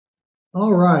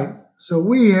All right. So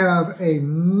we have a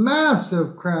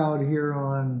massive crowd here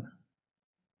on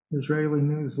Israeli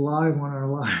News Live on our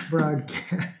live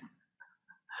broadcast.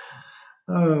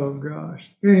 Oh,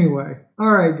 gosh. Anyway.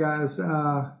 All right, guys.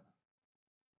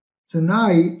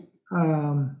 Tonight,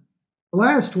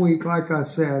 last week, like I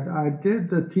said, I did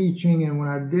the teaching, and when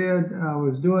I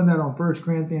was doing that on 1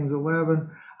 Corinthians 11,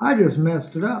 I just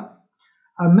messed it up.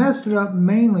 I messed it up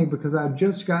mainly because I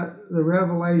just got the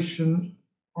revelation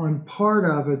on part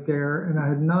of it there, and I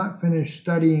had not finished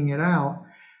studying it out.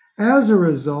 As a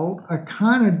result, I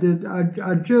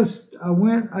just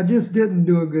didn't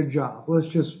do a good job. Let's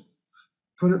just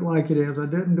put it like it is. I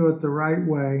didn't do it the right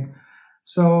way.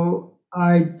 So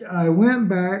I went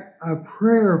back, I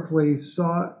prayerfully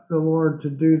sought the Lord to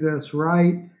do this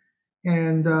right.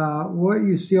 And what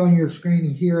you see on your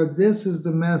screen here, this is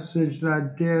the message that I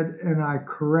did, and I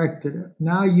corrected it.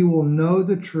 Now you will know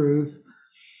the truth.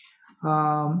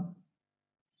 I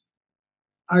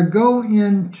go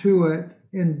into it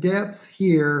in depth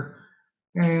here,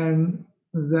 and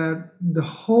that the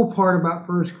whole part about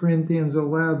 1 Corinthians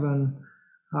 11,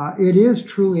 it is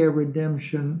truly a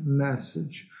redemption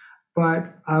message.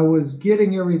 But I was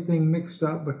getting everything mixed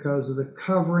up because of the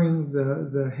covering,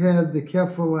 the head, the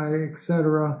kephale,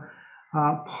 etc.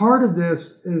 Part of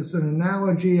this is an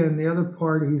analogy, and the other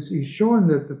part he's showing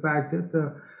that the fact that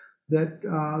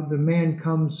the man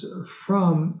comes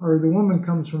from, or the woman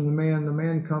comes from the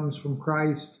man comes from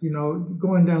Christ.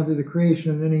 Going down through the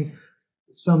creation, and then he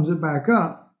sums it back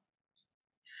up.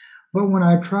 But when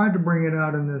I tried to bring it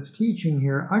out in this teaching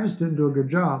here, I just didn't do a good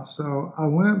job. So I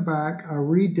went back, I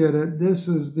redid it. This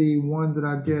is the one that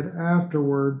I did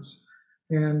afterwards.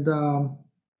 And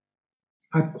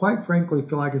I quite frankly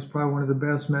feel like it's probably one of the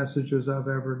best messages I've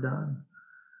ever done.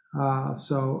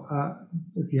 So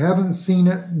if you haven't seen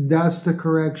it, that's the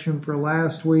correction for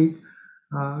last week.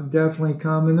 Definitely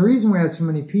come. And the reason we had so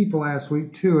many people last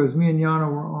week too is me and Yana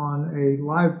were on a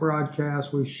live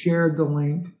broadcast. We shared the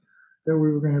link that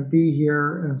we were going to be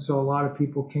here, and so a lot of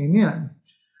people came in.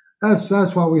 That's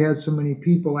why we had so many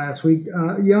people last week.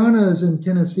 Yana is in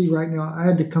Tennessee right now. I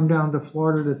had to come down to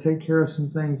Florida to take care of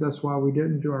some things. That's why we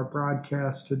didn't do our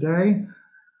broadcast today.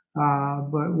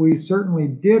 But we certainly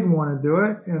did want to do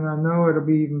it, and I know it'll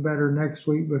be even better next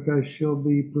week because she'll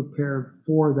be prepared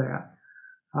for that.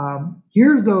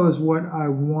 Here's though is what I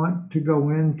want to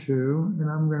go into, and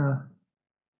I'm going to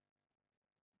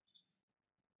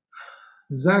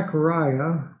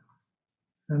Zechariah,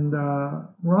 and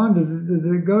Rhonda, did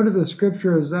it go to the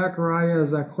scripture of Zechariah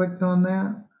as I clicked on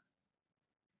that?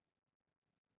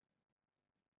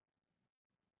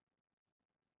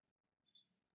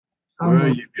 I'll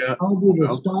do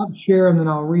the stop share, and then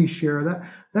I'll reshare.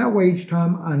 That way each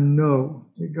time I know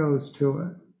it goes to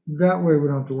it. That way we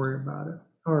don't have to worry about it.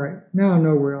 All right, now I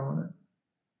know we're on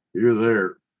it. You're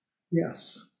there.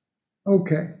 Yes.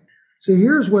 Okay, so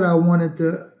here's what I wanted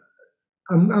to,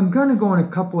 I'm going to go in a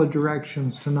couple of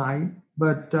directions tonight,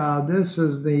 but I'm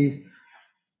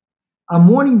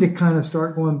wanting to kind of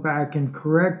start going back and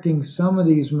correcting some of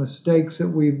these mistakes that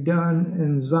we've done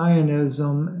in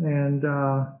Zionism. And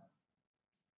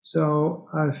so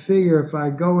I figure if I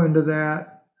go into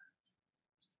that,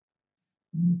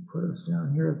 put us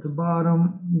down here at the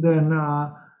bottom, then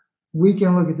we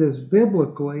can look at this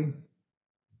biblically,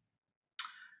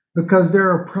 because there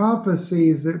are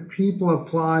prophecies that people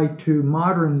apply to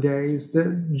modern days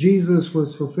that Jesus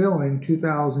was fulfilling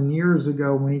 2,000 years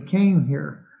ago when he came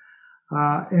here.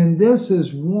 And this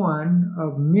is one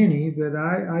of many that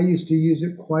I used to use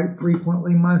it quite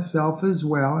frequently myself as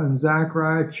well, in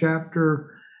Zechariah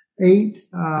chapter 8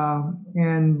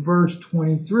 and verse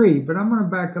 23. But I'm going to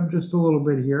back up just a little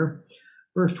bit here.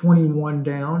 Verse 21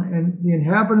 down. And the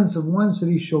inhabitants of one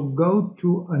city shall go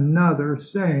to another,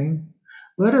 saying,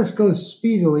 let us go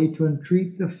speedily to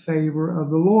entreat the favor of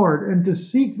the Lord, and to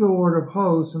seek the Lord of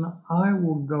hosts, and I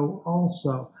will go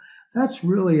also. That's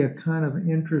really a kind of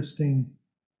interesting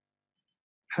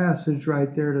passage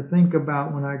right there to think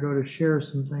about when I go to share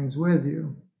some things with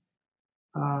you.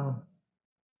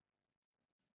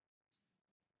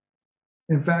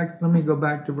 In fact, let me go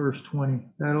back to verse 20.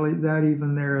 That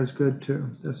even there is good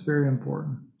too. That's very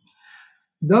important.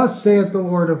 Thus saith the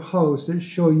Lord of hosts, it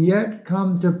shall yet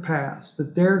come to pass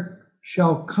that there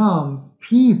shall come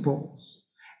peoples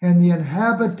and the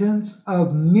inhabitants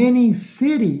of many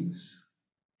cities,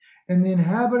 and the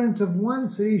inhabitants of one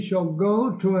city shall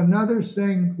go to another,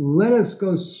 saying, let us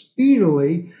go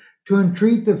speedily to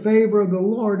entreat the favor of the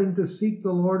Lord and to seek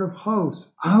the Lord of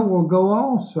hosts. I will go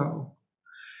also.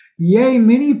 Yea,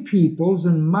 many peoples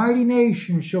and mighty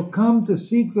nations shall come to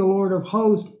seek the Lord of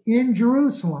hosts in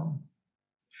Jerusalem.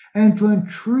 and to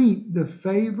entreat the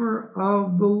favor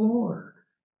of the Lord.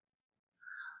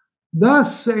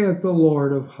 Thus saith the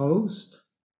Lord of hosts,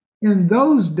 in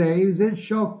those days it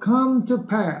shall come to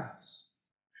pass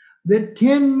that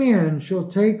 10 men shall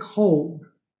take hold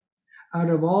out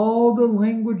of all the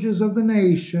languages of the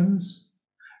nations,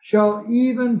 shall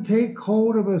even take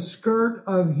hold of a skirt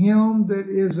of him that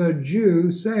is a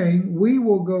Jew, saying, we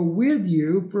will go with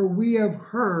you, for we have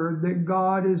heard that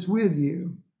God is with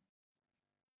you.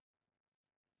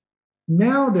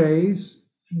 Nowadays,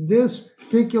 this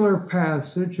particular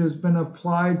passage has been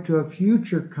applied to a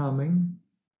future coming,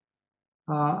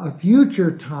 a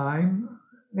future time,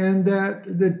 and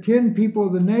that the 10 people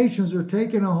of the nations are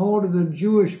taking a hold of the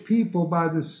Jewish people by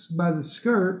the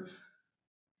skirt,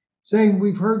 saying,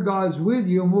 we've heard God's with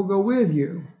you and we'll go with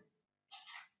you.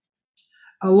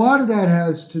 A lot of that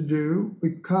has to do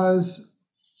because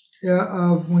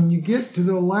of when you get to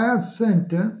the last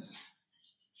sentence,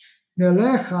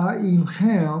 Nelecha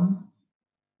imchem,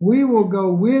 we will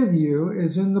go with you,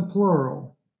 is in the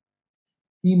plural.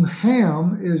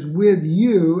 Imchem is with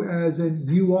you, as in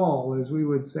you all, as we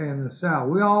would say in the South.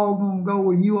 We all gonna go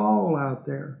with you all out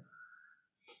there.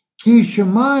 Ki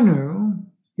shemanu,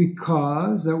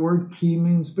 because, that word ki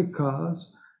means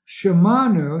because.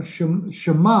 Shemanu,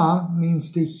 shema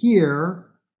means to hear,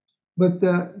 but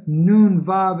the nun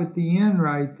vav at the end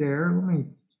right there,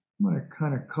 I'm going to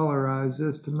kind of colorize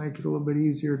this to make it a little bit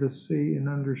easier to see and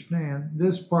understand.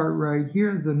 This part right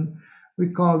here, then we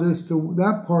call this,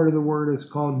 that part of the word is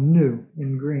called nu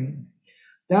in green.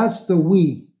 That's the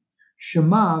we.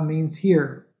 Shema means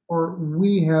hear, or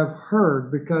we have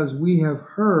heard, because we have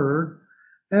heard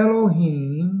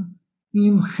Elohim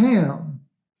imchem.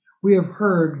 We have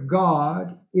heard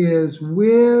God is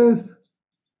with,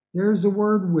 there's the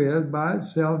word with by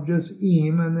itself, just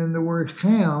im, and then the word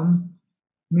chem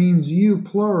means you,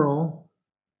 plural.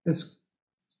 And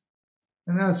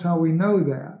that's how we know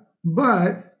that.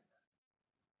 But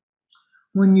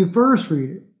when you first read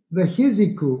it, the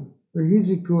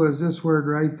hiziku is this word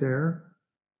right there,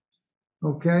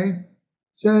 okay,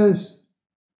 says,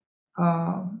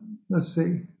 let's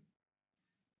see,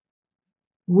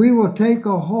 we will take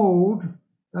a hold,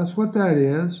 that's what that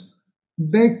is,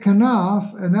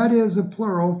 bekanaf, and that is a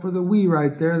plural for the we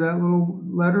right there, that little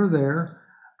letter there.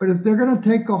 But if they're going to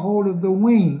take a hold of the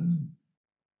wing,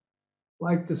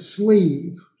 like the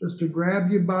sleeve, just to grab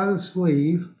you by the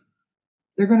sleeve,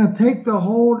 they're going to take the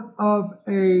hold of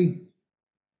a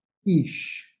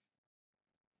ish,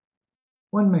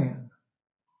 one man.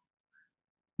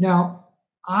 Now,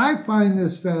 I find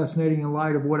this fascinating in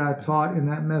light of what I taught in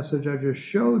that message I just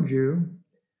showed you,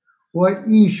 what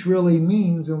ish really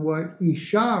means and what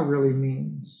isha really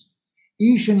means.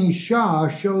 Ish and Isha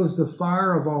shows the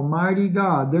fire of Almighty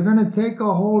God. They're going to take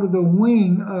a hold of the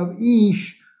wing of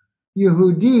Ish,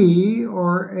 Yehudi,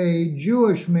 or a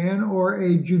Jewish man, or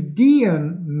a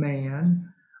Judean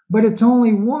man, but it's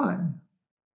only one.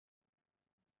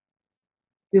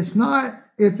 It's not,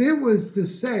 if it was to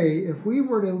say, if we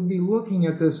were to be looking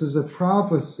at this as a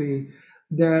prophecy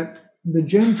that the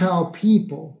Gentile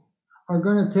people are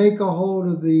going to take a hold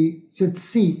of the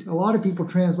tzitzit, a lot of people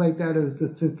translate that as the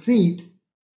tzitzit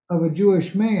of a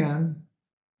Jewish man,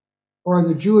 or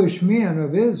the Jewish men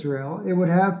of Israel, it would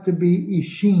have to be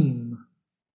Ishim.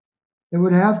 It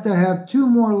would have to have 2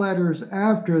 more letters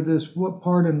after this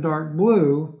part in dark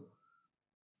blue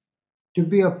to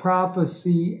be a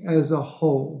prophecy as a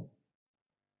whole.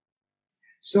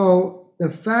 So the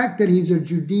fact that he's a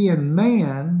Judean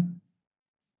man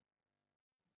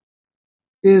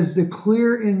is the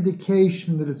clear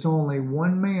indication that it's only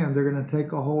one man. They're going to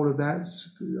take a hold of that,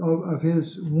 of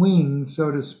his wing, so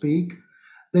to speak.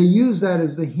 They use that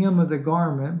as the hem of the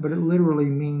garment, but it literally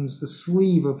means the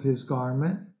sleeve of his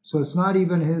garment. So it's not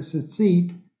even his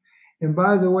tzitzit. And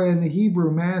by the way, in the Hebrew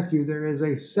Matthew, there is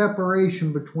a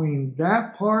separation between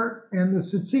that part and the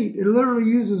tzitzit. It literally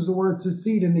uses the word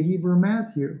tzitzit in the Hebrew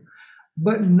Matthew,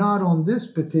 but not on this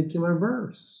particular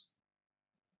verse,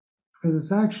 because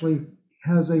it's actually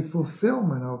has a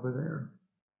fulfillment over there.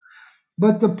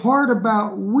 But the part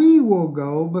about we will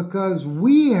go because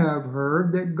we have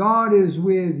heard that God is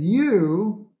with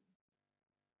you,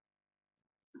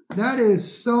 that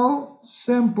is so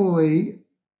simply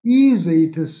easy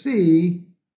to see.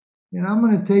 And I'm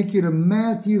going to take you to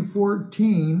Matthew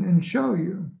 14 and show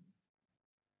you.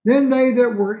 Then they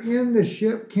that were in the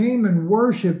ship came and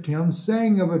worshipped him,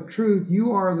 saying of a truth,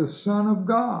 you are the Son of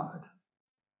God.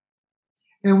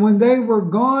 And when they were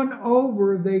gone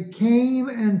over, they came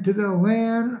into the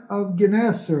land of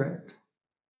Gennesaret,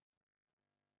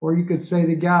 or you could say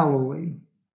the Galilee.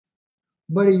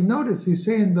 But notice he's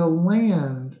saying the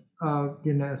land of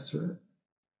Gennesaret.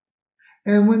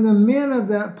 And when the men of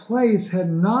that place had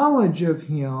knowledge of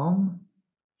him,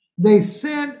 they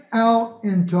sent out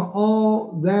into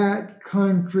all that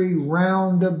country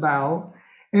round about,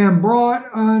 and brought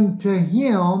unto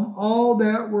him all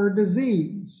that were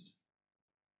diseased.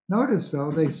 Notice though,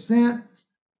 they sent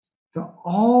to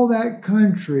all that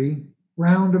country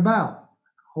round about.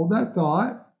 Hold that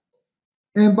thought.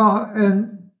 And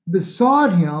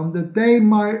besought him that they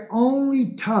might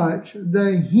only touch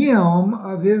the hem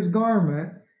of his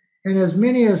garment, and as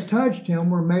many as touched him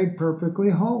were made perfectly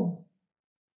whole.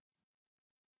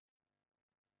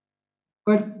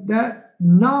 But that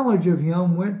knowledge of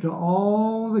him went to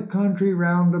all the country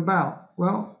round about.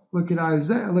 Well, look at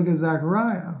Isaiah, look at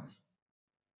Zechariah.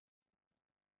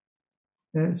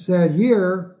 And it said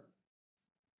here,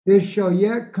 it shall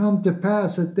yet come to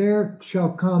pass that there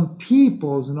shall come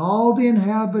peoples and all the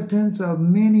inhabitants of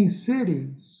many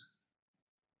cities.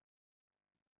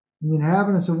 And the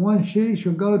inhabitants of one city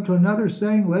shall go to another,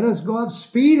 saying, let us go up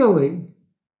speedily.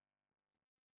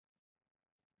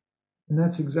 And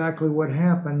that's exactly what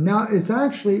happened. Now, it's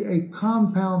actually a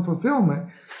compound fulfillment,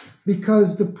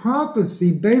 because the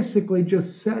prophecy basically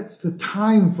just sets the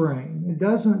time frame. It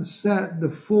doesn't set the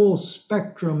full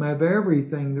spectrum of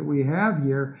everything that we have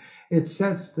here. It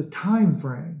sets the time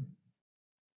frame.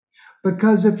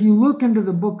 Because if you look into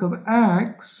the book of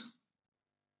Acts,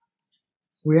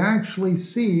 we actually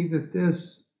see that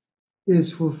this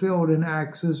is fulfilled in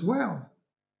Acts as well.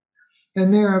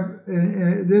 And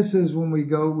this is when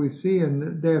we see in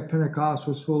the day of Pentecost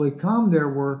was fully come, there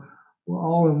were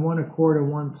all in one accord in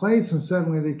one place, and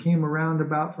suddenly they came around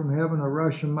about from heaven a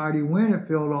rushing mighty wind. It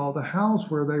filled all the house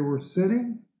where they were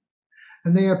sitting.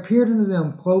 And they appeared unto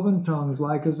them cloven tongues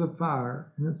like as of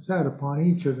fire, and it sat upon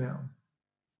each of them.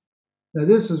 Now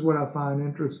this is what I find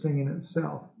interesting in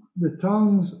itself. The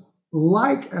tongues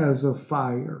like as of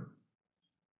fire.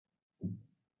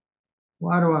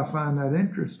 Why do I find that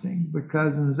interesting?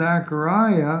 Because in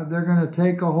Zechariah, they're going to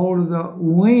take a hold of the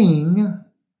wing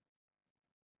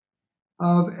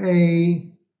of let's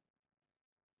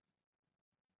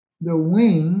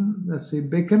see,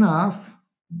 Bikanaf,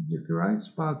 get the right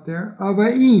spot there, of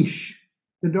a ish,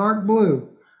 the dark blue.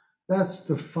 That's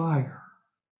the fire.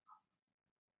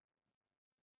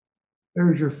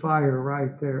 There's your fire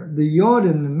right there. The yod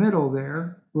in the middle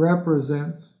there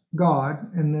represents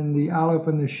God, and then the aleph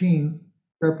and the sheen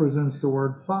represents the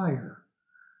word fire.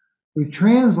 We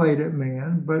translate it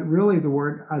man, but really the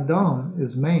word Adam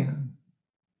is man,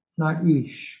 not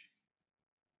ish.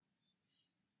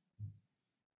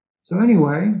 So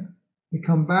anyway, we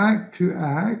come back to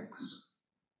Acts.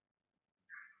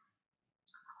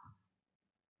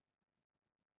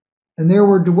 And there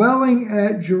were dwelling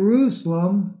at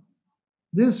Jerusalem.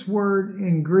 This word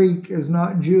in Greek is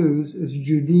not Jews, it's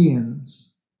Judeans.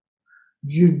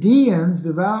 Judeans,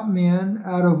 devout men,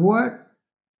 out of what?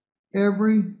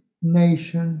 Every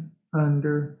nation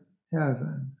under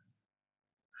heaven.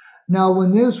 Now,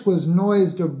 when this was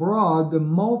noised abroad, the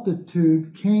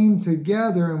multitude came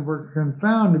together and were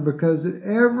confounded, because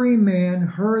every man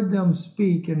heard them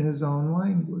speak in his own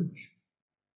language.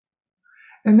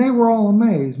 And they were all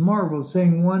amazed, marveled,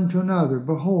 saying one to another,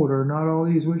 behold, are not all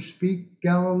these which speak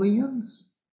Galileans?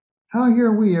 How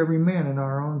hear we every man in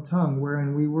our own tongue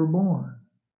wherein we were born?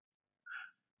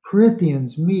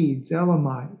 Parthians, Medes,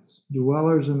 Elamites,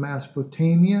 dwellers in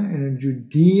Mesopotamia and in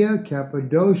Judea,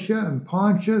 Cappadocia, and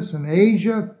Pontus, and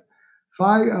Asia,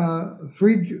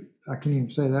 Phrygia, I can't even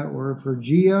say that word,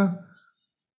 Phrygia,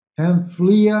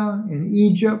 Pamphylia, in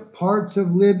Egypt, parts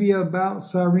of Libya, about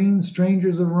Cyrene,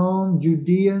 strangers of Rome,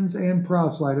 Judeans, and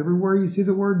proselyte. Everywhere you see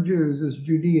the word Jews, it's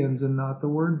Judeans and not the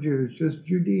word Jews, just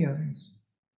Judeans.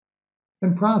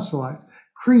 And proselytes.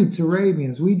 Cretes,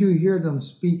 Arabians, we do hear them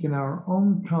speak in our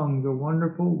own tongue the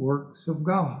wonderful works of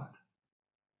God.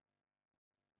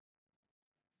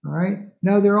 All right.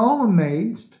 Now they're all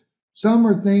amazed. Some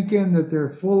are thinking that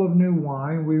they're full of new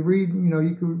wine. We read, we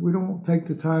don't take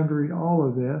the time to read all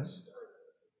of this.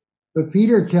 But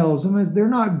Peter tells them they're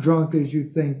not drunk as you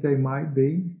think they might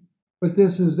be. But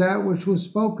this is that which was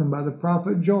spoken by the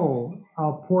prophet Joel.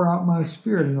 I'll pour out my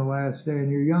spirit in the last day,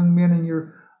 and your young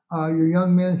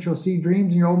men shall see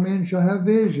dreams, and your old men shall have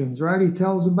visions, right? He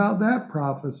tells about that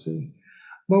prophecy.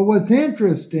 But what's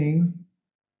interesting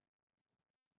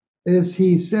is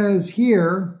he says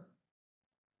here,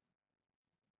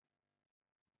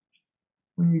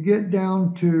 when you get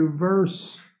down to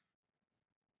verse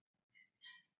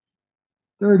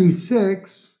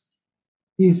 36,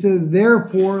 he says,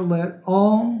 therefore let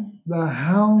all the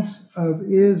house of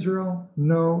Israel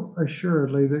know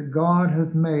assuredly that God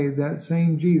hath made that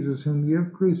same Jesus whom ye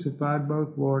have crucified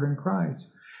both Lord and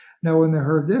Christ. Now when they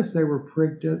heard this, they were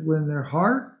pricked in their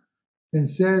heart, and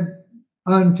said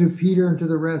unto Peter and to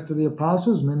the rest of the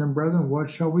apostles, Men and brethren, what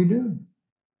shall we do?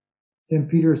 Then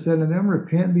Peter said unto them,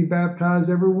 Repent and be baptized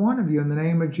every one of you in the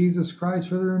name of Jesus Christ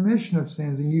for the remission of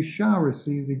sins, and you shall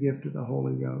receive the gift of the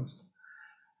Holy Ghost.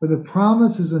 For the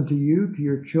promise is unto you, to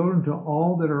your children, to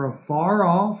all that are afar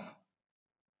off,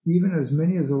 even as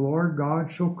many as the Lord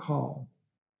God shall call.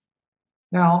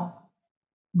 Now,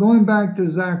 going back to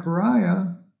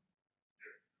Zechariah,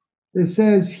 it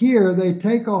says here they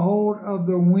take a hold of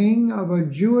the wing of a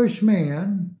Jewish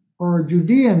man or a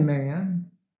Judean man,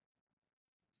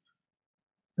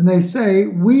 and they say,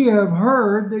 We have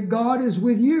heard that God is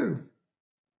with you.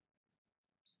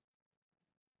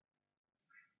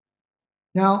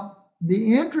 Now,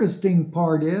 the interesting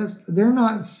part is they're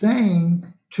not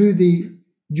saying to the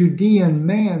Judean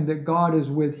man that God is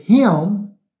with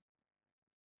him.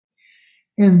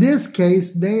 In this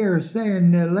case, they are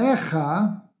saying,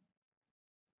 Nelecha,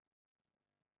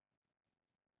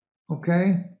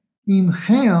 okay,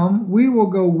 imchem, we will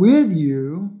go with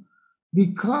you,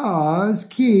 because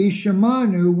ki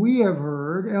shemanu, we have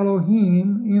heard,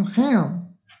 Elohim imchem.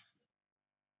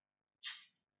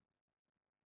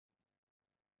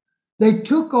 They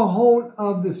took a hold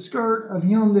of the skirt of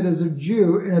him that is a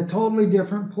Jew in a totally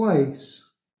different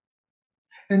place.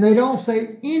 And they don't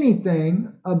say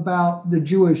anything about the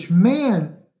Jewish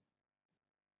man,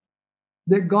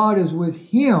 that God is with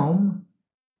him.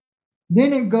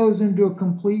 Then it goes into a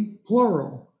complete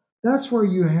plural. That's where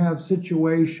you have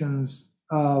situations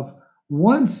of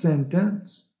one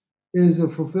sentence is a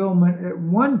fulfillment at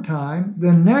one time.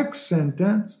 The next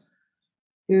sentence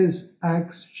is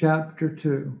Acts chapter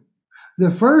 2. The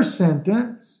first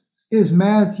sentence is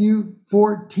Matthew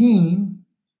 14,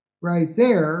 right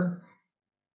there,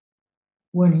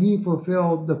 when he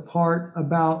fulfilled the part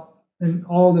about, and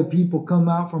all the people come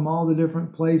out from all the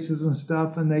different places and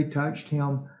stuff, and they touched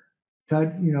him.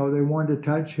 They wanted to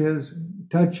touch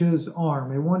his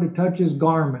arm. They wanted to touch his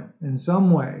garment in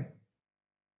some way.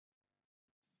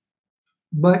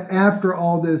 But after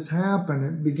all this happened,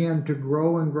 it began to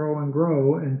grow and grow and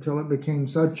grow until it became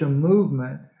such a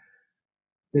movement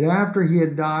that after he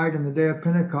had died and the day of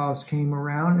Pentecost came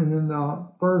around, and then the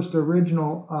first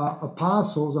original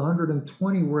apostles,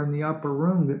 120, were in the upper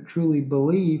room that truly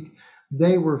believed,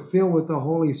 they were filled with the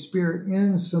Holy Spirit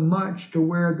in so much to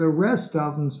where the rest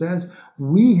of them says,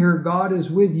 we hear God is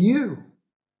with you.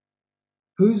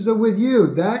 Who's the with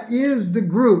you? That is the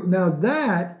group. Now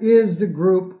that is the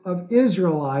group of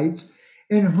Israelites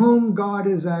in whom God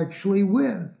is actually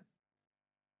with.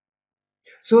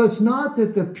 So it's not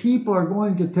that the people are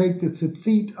going to take the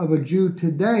tzitzit of a Jew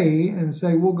today and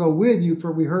say, we'll go with you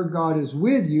for we heard God is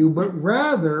with you, but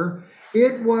rather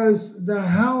it was the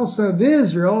house of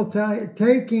Israel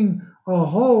taking a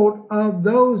hold of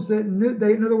those that knew,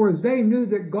 in other words, they knew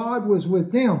that God was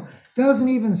with them. It doesn't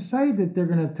even say that they're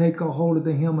going to take a hold of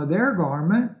the hem of their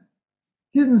garment.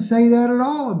 It didn't say that at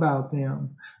all about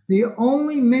them. The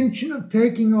only mention of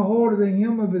taking a hold of the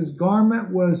hem of his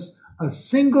garment was a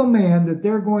single man that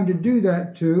they're going to do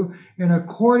that to. And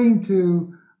according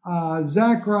to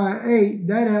Zechariah 8,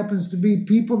 that happens to be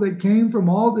people that came from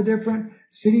all the different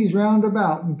cities round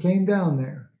about and came down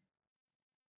there.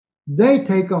 They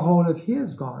take a hold of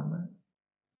his garment.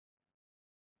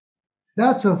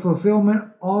 That's a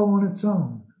fulfillment all on its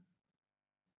own.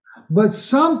 But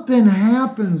something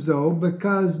happens though,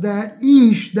 because that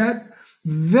Ish, that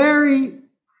very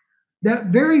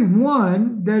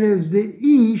one that is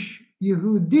the Ish,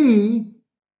 Yehudi,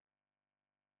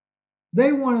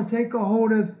 they want to take a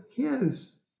hold of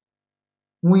his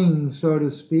wings, so to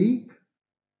speak.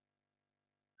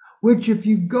 Which if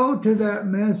you go to that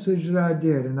message that I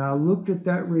did, and I looked at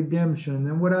that redemption, and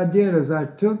then what I did is I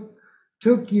took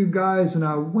you guys and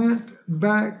I went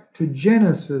back to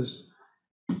Genesis.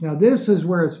 Now this is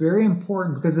where it's very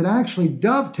important because it actually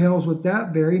dovetails with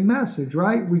that very message,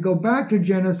 right? We go back to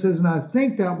Genesis, and I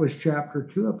think that was chapter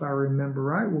 2, if I remember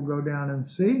right. We'll go down and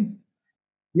see.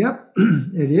 Yep,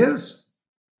 it is.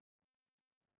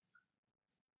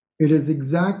 It is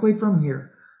exactly from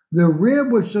here. The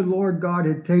rib which the Lord God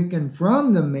had taken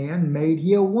from the man made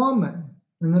he a woman.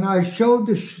 And then I showed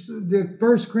the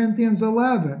 1 Corinthians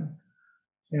 11.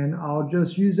 And I'll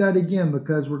just use that again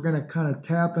because we're going to kind of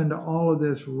tap into all of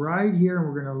this right here. And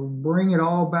we're going to bring it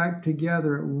all back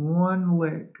together at one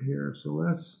lick here. So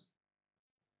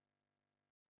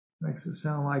makes it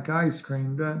sound like ice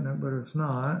cream, doesn't it? But it's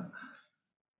not.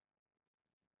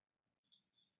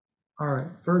 All right,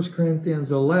 1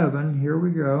 Corinthians 11, here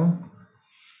we go.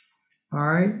 All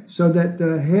right, so that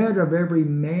the head of every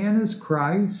man is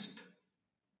Christ,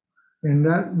 and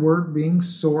that word being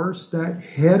source, that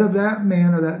head of that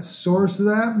man or that source of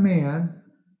that man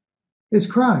is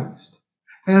Christ.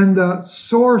 And the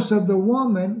source of the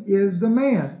woman is the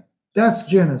man. That's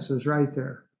Genesis right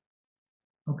there.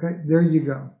 Okay, there you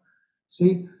go.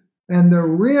 See, and the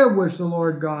rib which the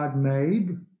Lord God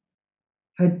made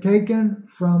had taken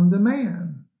from the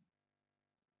man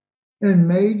and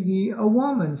made ye a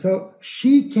woman. So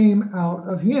she came out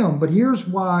of him. But here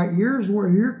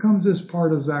comes this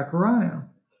part of Zechariah.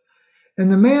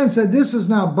 And the man said, this is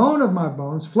now bone of my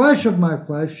bones, flesh of my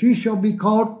flesh. She shall be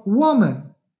called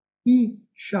woman.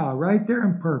 Isha, right there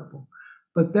in purple.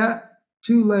 But that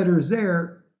 2 letters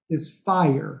there is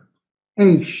fire.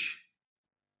 Aish.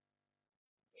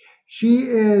 She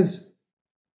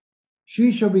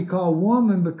shall be called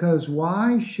woman because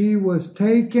why?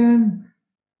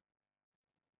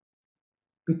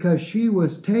 Because she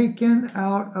was taken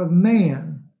out of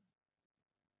man.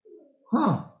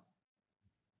 Huh.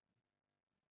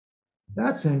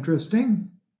 That's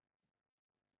interesting.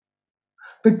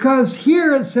 Because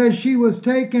here it says she was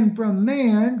taken from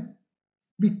man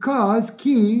because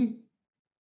ki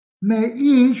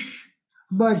meish,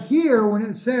 but here when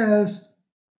it says,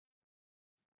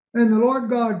 and the Lord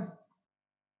God,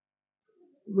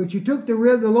 which he took the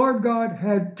rib, the Lord God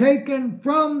had taken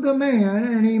from the man,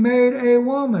 and he made a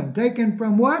woman. Taken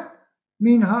from what?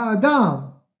 Min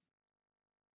ha'adam.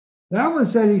 That one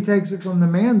said he takes it from the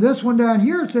man. This one down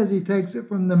here says he takes it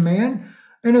from the man,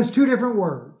 and it's 2 different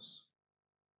words.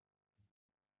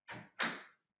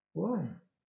 Whoa.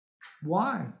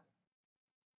 Why?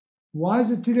 Why is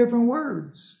it 2 different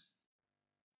words?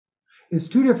 It's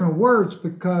 2 different words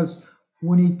because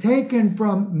when he taken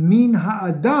from min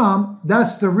ha'adam,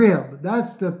 that's the rib.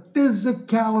 That's the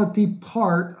physicality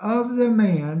part of the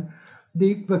man.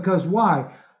 Because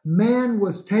why? Man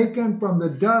was taken from the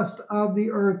dust of the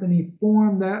earth, and he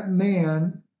formed that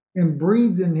man and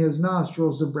breathed in his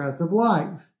nostrils the breath of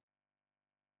life.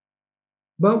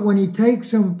 But when he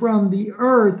takes him from the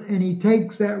earth and he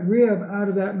takes that rib out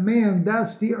of that man,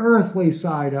 that's the earthly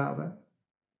side of it.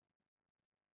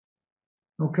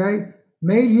 Okay?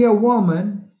 Made he a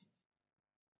woman,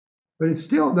 but it's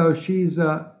still, though, she's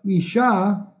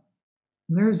Isha,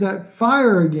 and there's that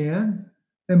fire again,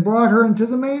 and brought her into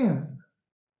the man.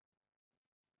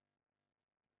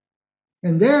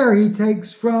 And there he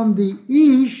takes from the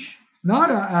Ish, not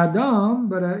a Adam,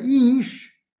 but a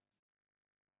Ish,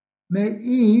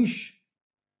 Me'ish,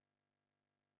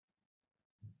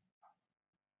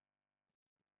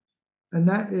 and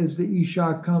that is the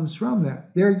Isha comes from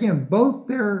that. There again, both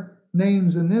their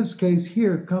names in this case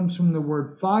here comes from the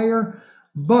word fire,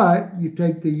 but you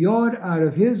take the Yod out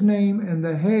of his name and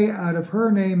the He out of her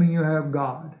name, and you have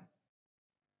God.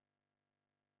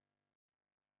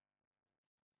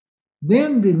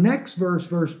 Then the next verse,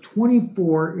 verse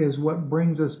 24, is what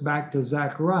brings us back to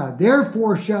Zechariah.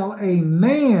 Therefore shall a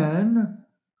man,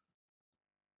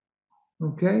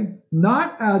 okay,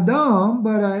 not Adam,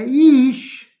 but a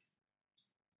Ish,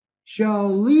 shall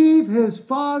leave his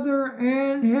father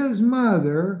and his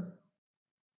mother,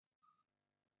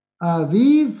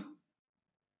 Aviv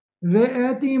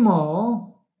ve'et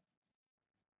imo,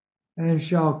 and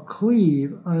shall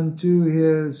cleave unto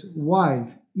his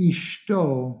wife,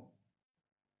 Ishto,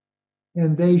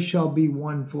 and they shall be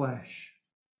one flesh.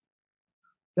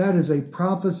 That is a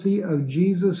prophecy of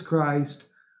Jesus Christ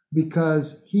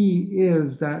because he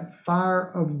is that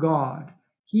fire of God.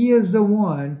 He is the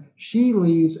one, she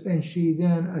leaves, and she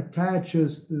then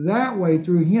attaches that way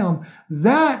through him.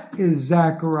 That is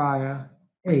Zechariah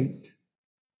 8.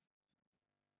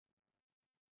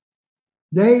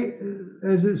 They,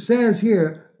 as it says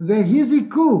here,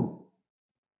 vehiziku,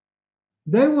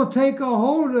 they will take a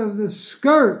hold of the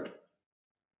skirt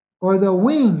or the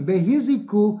wing,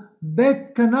 vehiziku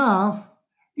bekanaf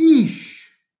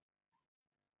ish,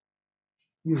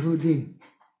 Yehudi.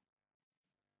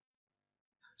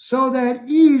 So that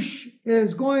Ish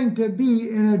is going to be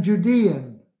in a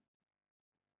Judean.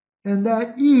 And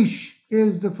that Ish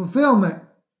is the fulfillment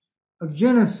of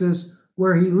Genesis,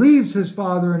 where he leaves his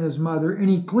father and his mother and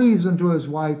he cleaves unto his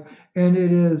wife. And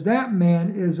it is that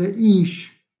man is a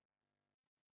Ish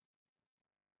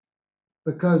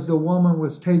because the woman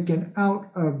was taken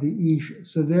out of the Ish.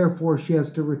 So therefore she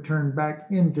has to return back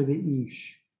into the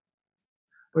Ish.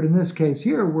 But in this case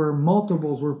here, we're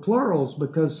multiples, we're plurals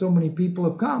because so many people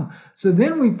have come. So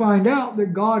then we find out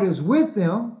that God is with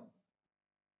them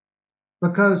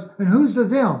because, and who's the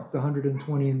them? The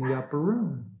 120 in the upper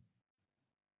room.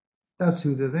 That's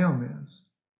who the them is.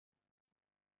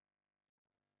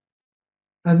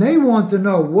 And they want to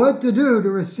know what to do to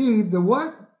receive the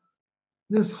what?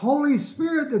 This Holy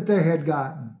Spirit that they had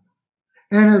gotten.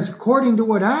 And as according to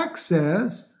what Acts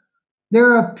says,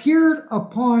 there appeared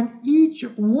upon each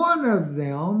one of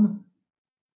them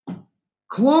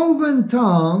cloven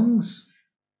tongues.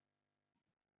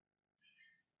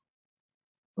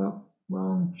 Oh,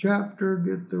 wrong chapter,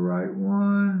 get the right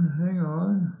one. Hang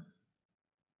on.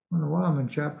 I don't know why I'm in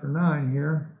chapter 9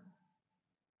 here.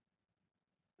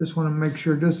 Just want to make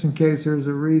sure, just in case there's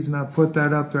a reason I put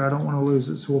that up there, I don't want to lose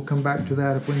it, so we'll come back to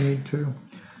that if we need to.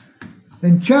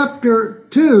 In chapter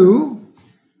 2,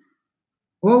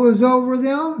 what was over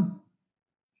them?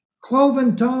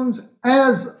 Cloven tongues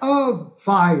as of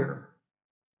fire.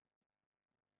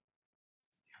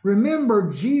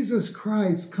 Remember, Jesus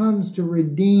Christ comes to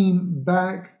redeem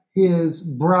back his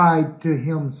bride to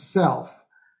himself.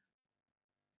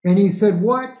 And he said,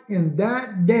 what? In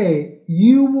that day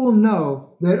you will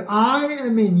know that I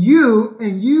am in you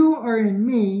and you are in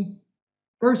me.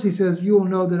 First he says, you will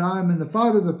know that I am in the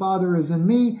Father is in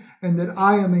me, and that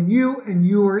I am in you and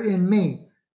you are in me.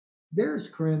 There's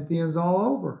Corinthians all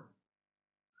over.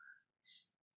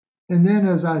 And then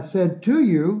as I said to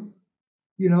you,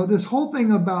 this whole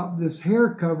thing about this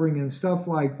hair covering and stuff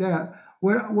like that,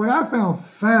 what I found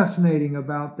fascinating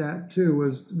about that too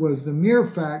was the mere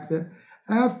fact that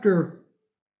after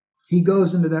he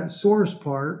goes into that source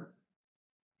part,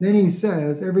 then he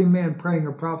says, every man praying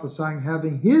or prophesying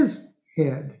having his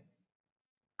head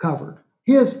covered.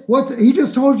 He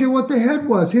just told you what the head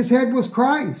was. His head was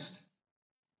Christ.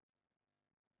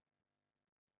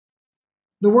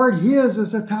 The word his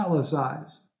is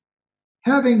italicized.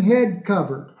 Having head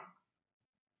covered.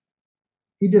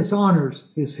 He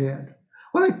dishonors his head.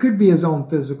 Well, it could be his own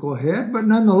physical head, but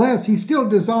nonetheless, he still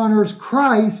dishonors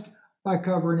Christ by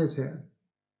covering his head.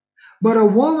 But a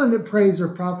woman that prays or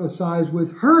prophesies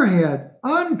with her head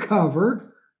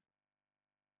uncovered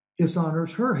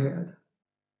dishonors her head.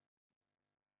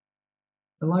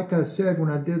 And like I said when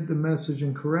I did the message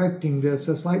in correcting this,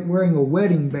 it's like wearing a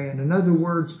wedding band. In other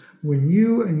words, when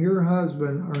you and your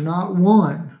husband are not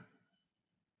one,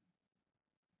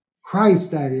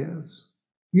 Christ that is,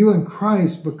 you and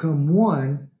Christ become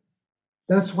one.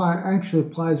 That's why it actually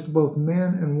applies to both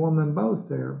men and women both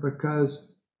there,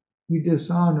 because you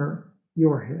dishonor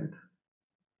your head.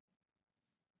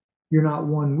 You're not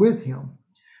one with him.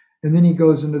 And then he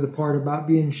goes into the part about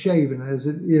being shaven, as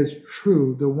it is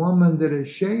true. The woman that is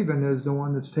shaven is the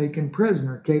one that's taken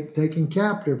prisoner, taken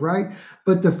captive, right?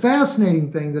 But the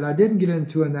fascinating thing that I didn't get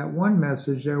into in that one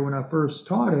message there when I first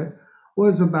taught it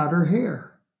was about her hair.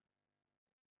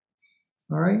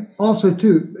 All right. Also,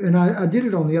 too, and I did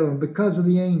it on the other one, because of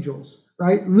the angels,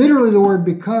 right? Literally, the word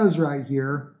because right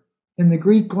here in the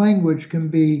Greek language can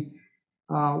be,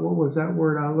 what was that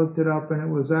word? I looked it up, and it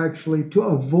was actually to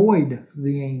avoid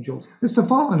the angels. It's the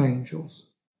fallen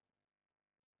angels.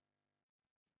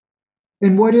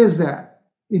 And what is that?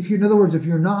 In other words, if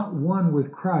you're not one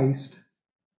with Christ,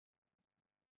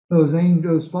 those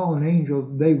fallen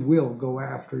angels, they will go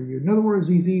after you. In other words,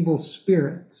 these evil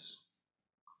spirits.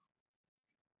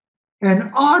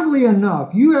 And oddly enough,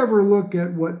 you ever look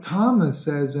at what Thomas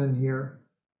says in here,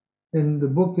 in the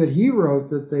book that he wrote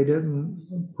that they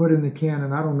didn't put in the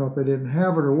canon. I don't know if they didn't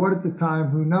have it or what at the time,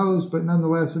 who knows, but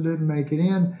nonetheless it didn't make it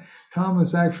in.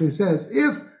 Thomas actually says,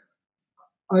 if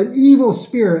an evil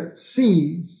spirit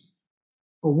sees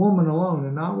a woman alone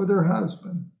and not with her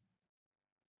husband,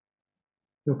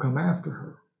 he'll come after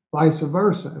her. Vice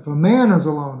versa. If a man is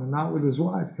alone and not with his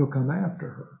wife, he'll come after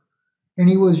her. And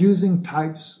he was using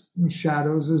types and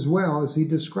shadows as well as he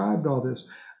described all this.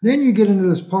 Then you get into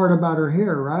this part about her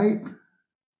hair, right?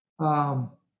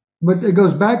 But it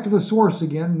goes back to the source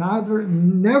again.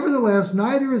 Nevertheless,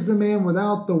 neither is the man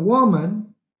without the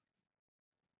woman,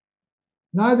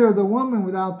 neither the woman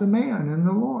without the man in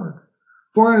the Lord.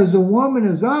 For as the woman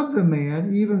is of the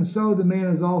man, even so the man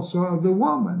is also of the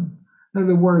woman. In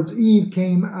other words, Eve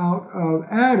came out of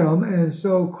Adam, and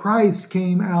so Christ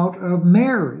came out of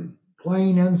Mary.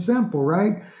 Plain and simple,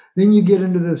 right? Then you get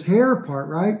into this hair part,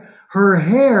 right? Her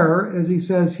hair, as he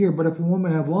says here, but if a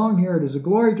woman have long hair, it is a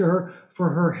glory to her, for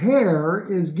her hair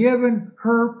is given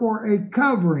her for a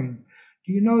covering.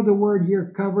 Do you know the word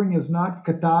here, covering, is not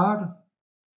katad?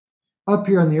 Up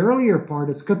here in the earlier part,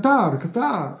 it's katad.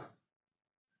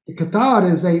 The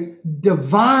katad is a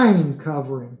divine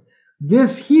covering.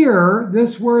 This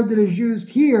word that is used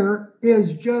here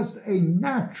is just a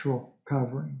natural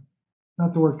covering.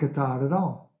 Not the word katad at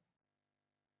all.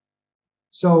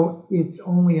 So it's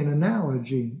only an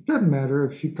analogy. It doesn't matter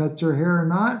if she cuts her hair or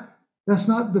not. That's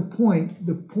not the point.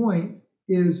 The point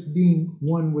is being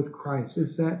one with Christ.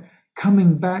 It's that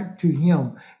coming back to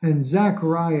him. And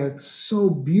Zechariah so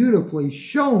beautifully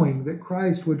showing that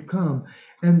Christ would come,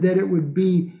 and that it would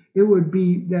be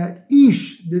that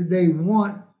ish that they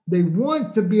want. They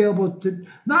want to be able to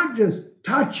not just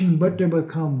touch him, but to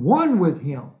become one with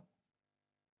him.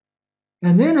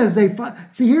 And then as they find,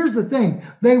 see, here's the thing.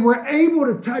 They were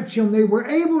able to touch him. They were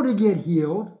able to get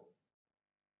healed.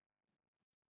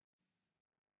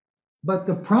 But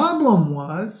the problem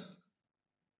was,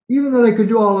 even though they could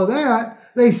do all of that,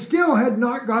 they still had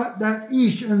not got that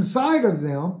ish inside of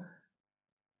them.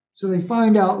 So they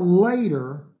find out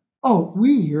later, oh,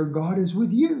 we hear God is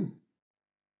with you.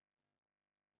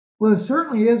 Well, it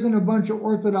certainly isn't a bunch of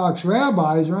Orthodox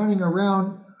rabbis running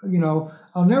around,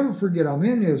 I'll never forget, I'm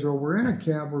in Israel, we're in a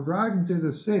cab, we're driving through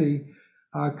the city,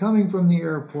 coming from the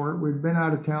airport. We'd been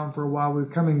out of town for a while, we were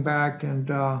coming back, and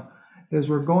as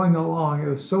we're going along, it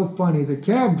was so funny, the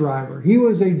cab driver, he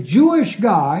was a Jewish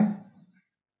guy,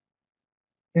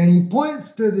 and he points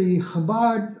to the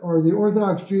Chabad, or the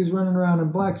Orthodox Jews running around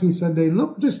in black. He said, they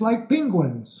look just like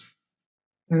penguins.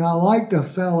 And I like to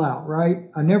fell out, right?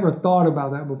 I never thought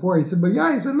about that before. He said, but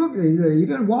yeah, he said, look, they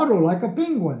even waddle like a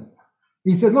penguin.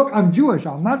 He said, look, I'm Jewish.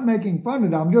 I'm not making fun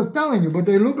of them. I'm just telling you, but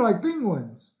they look like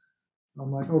penguins.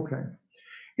 I'm like, okay.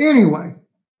 Anyway,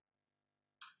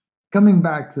 coming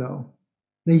back though,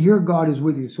 they hear God is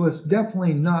with you. So it's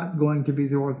definitely not going to be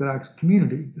the Orthodox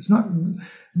community. It's not.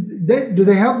 Do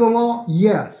they have the law?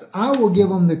 Yes. I will give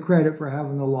them the credit for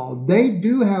having the law. They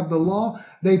do have the law.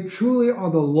 They truly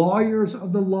are the lawyers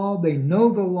of the law. They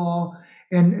know the law.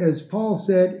 And as Paul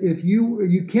said, if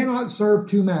you cannot serve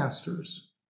two masters.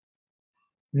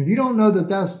 And if you don't know that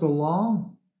that's the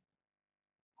law,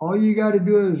 all you got to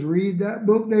do is read that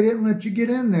book. They didn't let you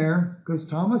get in there because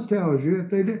Thomas tells you,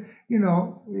 if they did, he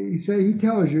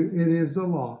tells you it is the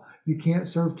law. You can't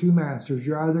serve two masters.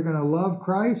 You're either going to love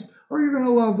Christ or you're going to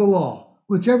love the law,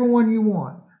 whichever one you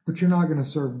want, but you're not going to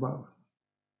serve both.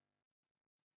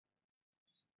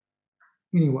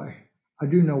 Anyway, I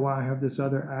do know why I have this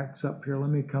other Acts up here. Let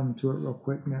me come to it real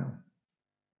quick now.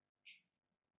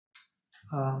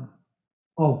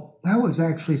 That was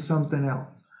actually something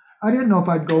else. I didn't know if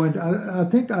I'd go into, I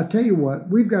think, I'll tell you what,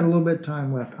 we've got a little bit of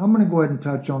time left. I'm going to go ahead and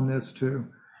touch on this too.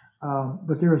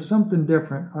 But there is something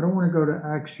different. I don't want to go to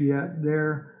Acts yet.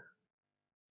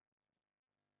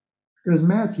 It was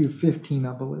Matthew 15,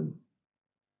 I believe.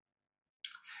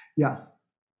 Yeah.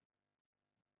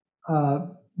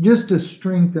 Just to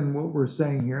strengthen what we're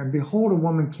saying here. And behold, a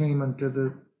woman came out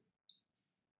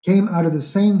of the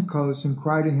same coast and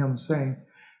cried to him, saying,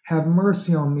 have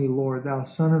mercy on me, Lord, thou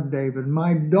son of David.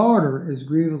 My daughter is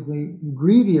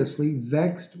grievously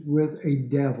vexed with a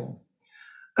devil.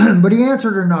 But he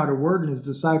answered her not a word, and his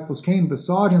disciples came,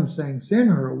 besought him, saying, send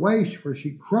her away, for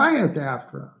she crieth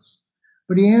after us.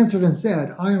 But he answered and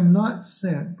said, I am not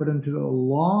sent, but unto the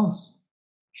lost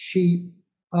sheep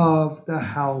of the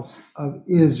house of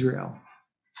Israel.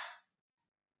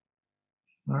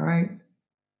 All right.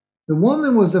 The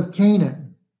woman was of Canaan.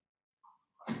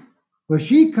 Well,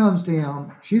 she comes to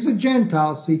him. She's a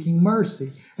Gentile seeking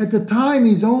mercy. At the time,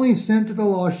 he's only sent to the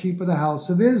lost sheep of the house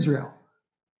of Israel.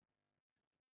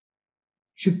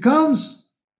 She comes.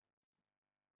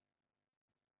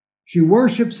 She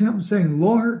worships him, saying,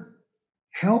 Lord,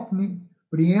 help me.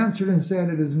 But he answered and said,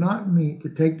 it is not meet to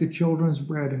take the children's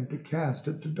bread and to cast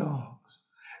it to dogs.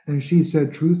 And she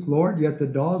said, truth, Lord, yet the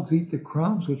dogs eat the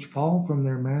crumbs which fall from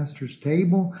their master's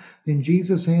table. Then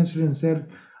Jesus answered and said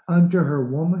unto her,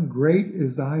 woman, great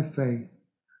is thy faith.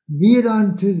 Be it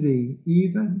unto thee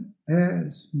even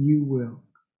as you will.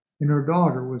 And her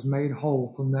daughter was made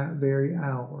whole from that very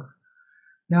hour.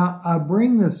 Now, I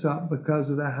bring this up because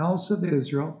of the house of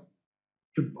Israel,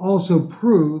 to also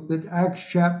prove that Acts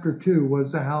chapter 2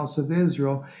 was the house of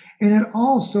Israel. And it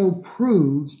also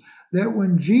proves that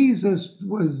when Jesus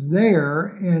was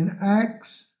there in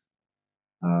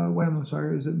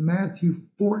Matthew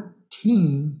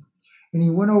 14, and he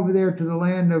went over there to the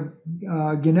land of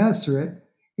Gennesaret,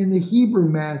 in the Hebrew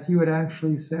Matthew, it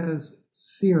actually says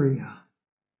Syria.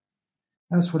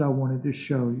 That's what I wanted to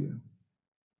show you.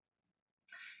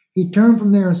 He turned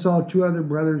from there and saw two other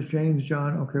brothers, James,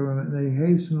 John. Okay, wait a minute. They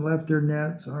hastened, left their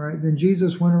nets. All right. Then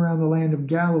Jesus went around the land of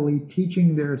Galilee,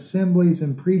 teaching their assemblies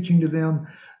and preaching to them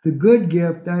the good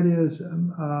gift, that is,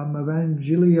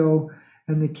 evangelio,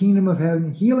 and the kingdom of heaven,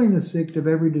 healing the sick of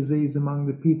every disease among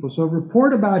the people. So a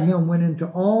report about him went into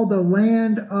all the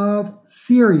land of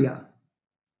Syria.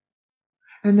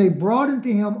 And they brought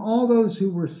unto him all those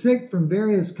who were sick from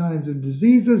various kinds of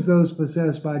diseases, those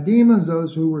possessed by demons,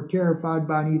 those who were terrified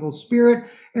by an evil spirit,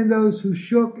 and those who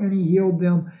shook, and he healed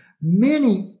them.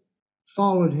 Many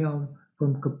followed him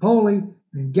from Capoli,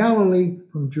 and Galilee,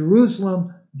 from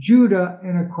Jerusalem, Judah,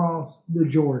 and across the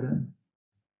Jordan.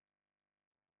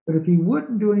 But if he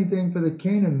wouldn't do anything for the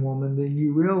Canaan woman, then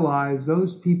you realize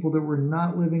those people that were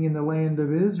not living in the land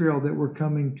of Israel that were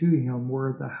coming to him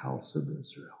were the house of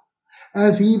Israel.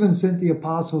 As he even sent the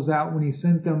apostles out, when he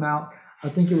sent them out, I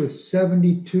think it was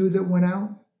 72 that went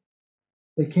out.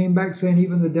 They came back saying,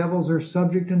 even the devils are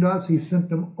subject unto us. He sent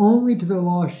them only to the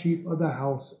lost sheep of the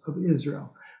house of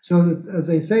Israel. So that as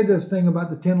they say this thing about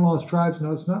the 10 lost tribes,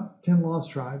 no, it's not 10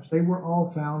 lost tribes. They were all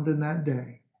found in that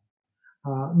day.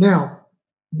 Now,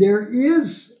 there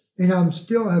is, and I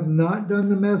still have not done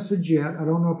the message yet. I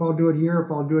don't know if I'll do it here,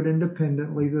 if I'll do it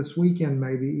independently this weekend,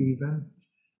 maybe even.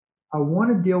 I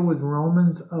want to deal with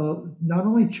Romans, not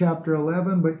only chapter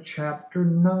 11, but chapter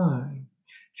 9.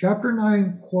 Chapter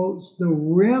 9 quotes the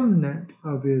remnant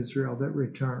of Israel that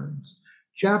returns.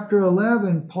 Chapter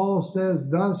 11, Paul says,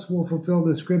 thus will fulfill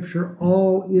the scripture,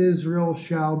 all Israel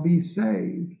shall be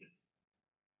saved.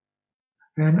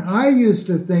 And I used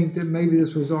to think that maybe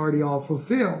this was already all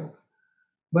fulfilled.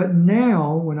 But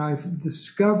now, when I've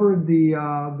discovered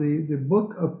the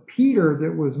book of Peter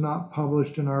that was not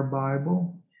published in our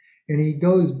Bible, and he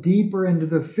goes deeper into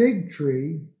the fig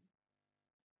tree,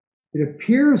 it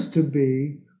appears to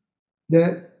be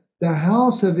that the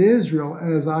house of Israel,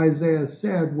 as Isaiah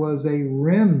said, was a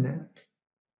remnant.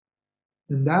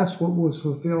 And that's what was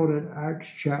fulfilled in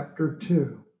Acts chapter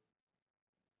 2.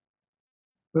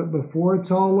 But before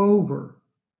it's all over,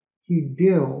 he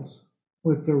deals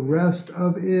with the rest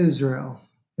of Israel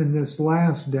in this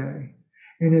last day.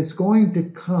 And it's going to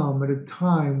come at a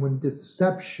time when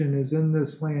deception is in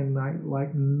this land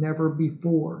like never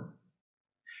before.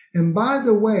 And by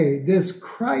the way, this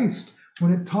Christ,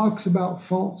 when it talks about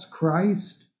false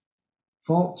Christ,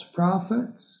 false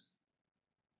prophets,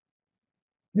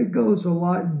 it goes a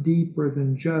lot deeper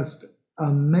than just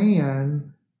a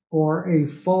man or a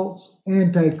false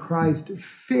antichrist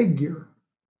figure.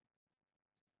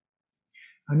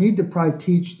 I need to probably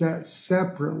teach that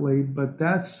separately, but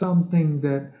that's something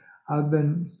that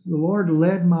the Lord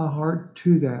led my heart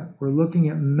to that. We're looking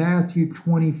at Matthew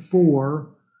 24.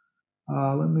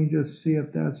 Let me just see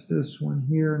if that's this one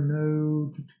here.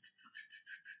 No.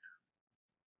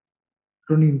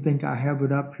 Don't even think I have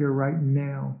it up here right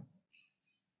now.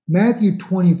 Matthew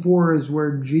 24 is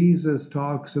where Jesus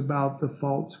talks about the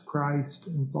false Christ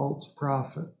and false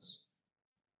prophets.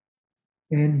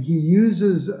 And he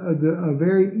uses a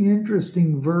very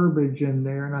interesting verbiage in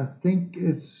there. And I think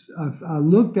I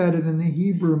looked at it in the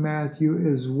Hebrew Matthew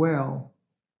as well.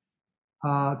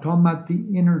 Talking about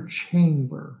the inner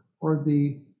chamber, or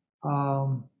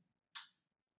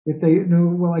if they know,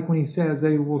 well, like when he says,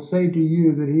 they will say to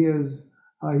you that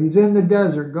he's in the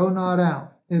desert, go not out.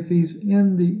 If he's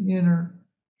in the inner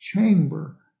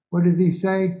chamber, what does he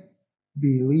say?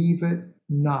 Believe it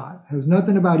not. Has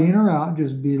nothing about in or out,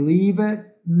 just believe it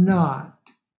not.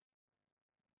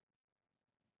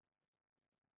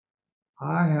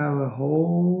 I have a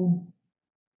whole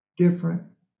different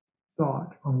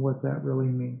thought on what that really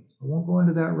means. I won't go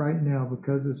into that right now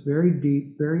because it's very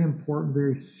deep, very important,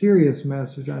 very serious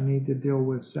message I need to deal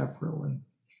with separately.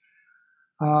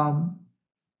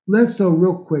 So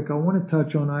real quick, I want to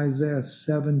touch on Isaiah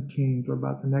 17 for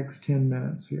about the next 10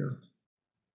 minutes here.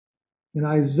 In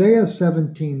Isaiah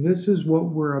 17, this is what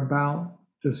we're about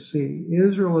to see.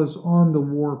 Israel is on the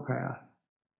warpath.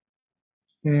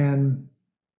 And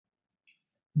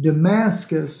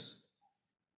Damascus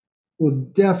will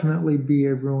definitely be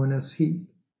a ruinous heap.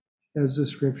 As the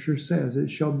scripture says, it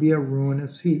shall be a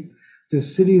ruinous heap. The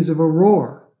cities of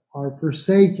Aurora are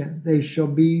forsaken. They shall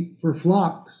be for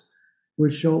flocks,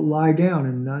 which shall lie down,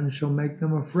 and none shall make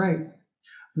them afraid.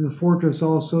 The fortress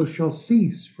also shall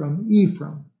cease from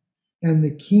Ephraim, and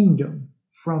the kingdom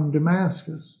from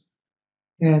Damascus.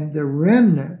 And the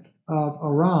remnant of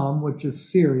Aram, which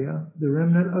is Syria, the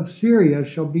remnant of Syria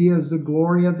shall be as the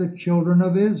glory of the children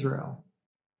of Israel.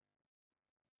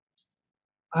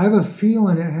 I have a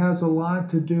feeling it has a lot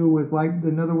to do with,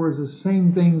 in other words, the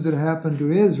same things that happened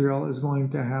to Israel is going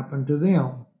to happen to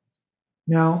them.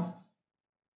 Now,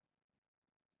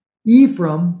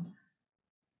 Ephraim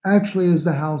actually is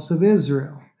the house of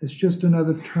Israel. It's just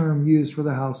another term used for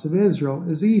the house of Israel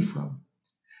is Ephraim.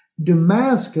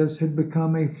 Damascus had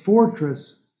become a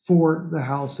fortress for the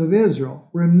house of Israel.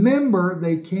 Remember,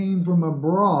 they came from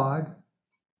abroad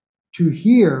to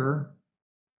hear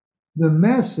the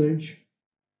message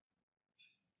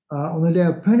on the day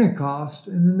of Pentecost,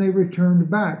 and then they returned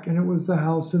back, and it was the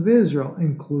house of Israel,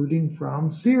 including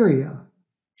from Syria.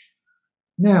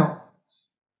 Now,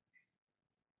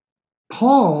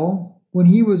 Paul, when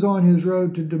he was on his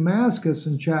road to Damascus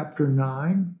in chapter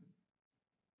 9,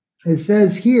 It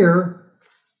says here,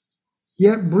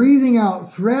 yet breathing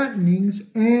out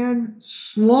threatenings and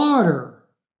slaughter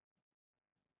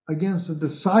against the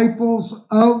disciples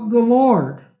of the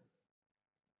Lord,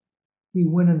 he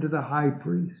went unto the high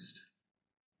priest.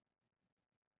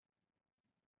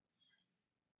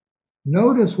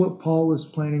 Notice what Paul was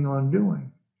planning on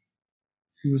doing.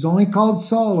 He was only called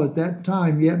Saul at that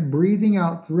time, yet breathing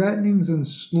out threatenings and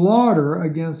slaughter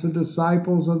against the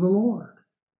disciples of the Lord.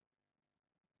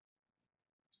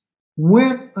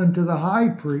 Went unto the high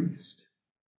priest.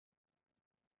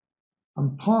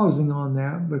 I'm pausing on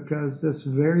that because that's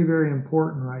very, very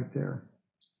important right there.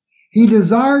 He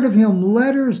desired of him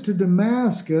letters to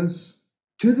Damascus,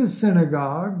 to the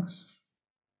synagogues,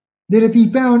 that if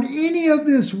he found any of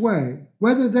this way,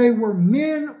 whether they were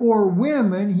men or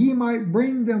women, he might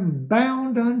bring them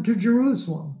bound unto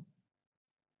Jerusalem.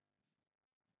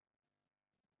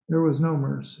 There was no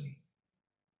mercy.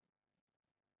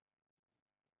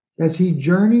 As he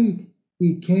journeyed,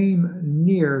 he came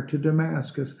near to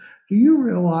Damascus. Do you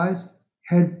realize,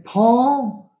 had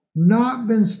Paul not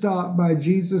been stopped by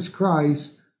Jesus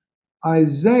Christ,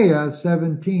 Isaiah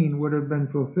 17 would have been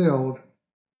fulfilled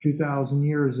 2,000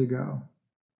 years ago.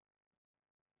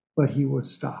 But he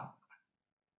was stopped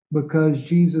because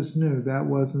Jesus knew that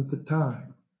wasn't the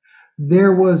time.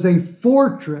 There was a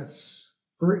fortress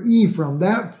for Ephraim.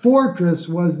 That fortress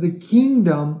was the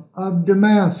kingdom of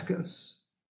Damascus.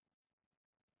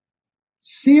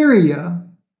 Syria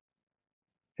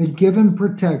had given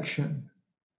protection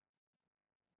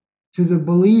to the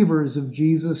believers of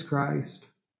Jesus Christ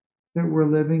that were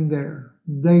living there.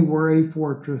 They were a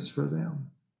fortress for them.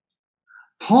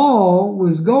 Paul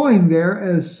was going there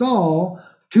as Saul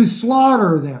to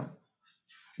slaughter them.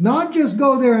 Not just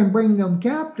go there and bring them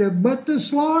captive, but to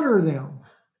slaughter them.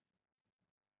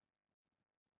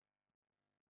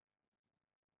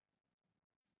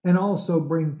 And also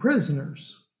bring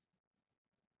prisoners.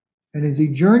 And as he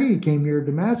journeyed, he came near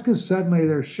Damascus. Suddenly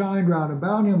there shined round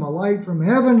about him a light from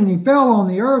heaven, and he fell on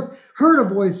the earth, heard a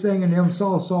voice saying unto him,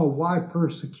 Saul, Saul, why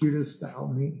persecutest thou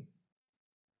me?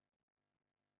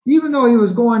 Even though he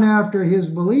was going after his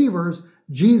believers,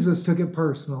 Jesus took it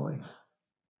personally.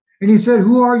 And he said,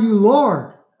 who are you,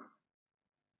 Lord?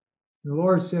 The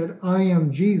Lord said, I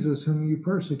am Jesus whom you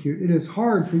persecute. It is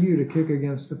hard for you to kick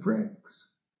against the pricks.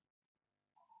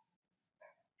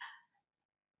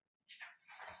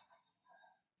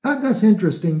 That's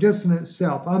interesting just in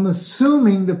itself. I'm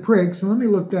assuming the pricks, and let me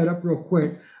look that up real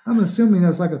quick. I'm assuming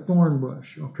that's like a thorn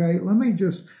bush, okay? Let me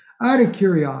just, out of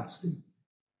curiosity,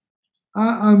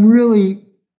 I'm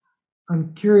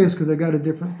curious because I got a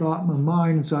different thought in my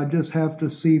mind, so I just have to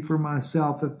see for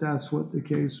myself if that's what the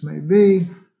case may be.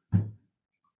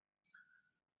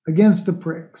 Against the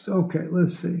pricks. Okay,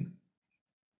 let's see.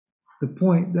 The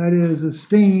point, that is a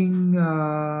sting,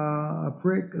 a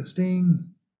prick, a sting.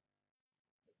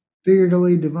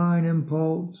 Figuratively, divine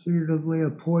impulse. Figuratively, a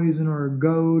poison or a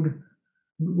goad,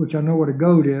 which I know what a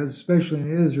goad is, especially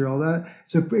in Israel.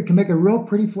 So it can make a real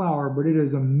pretty flower, but it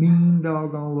is a mean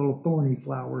doggone little thorny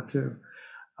flower too.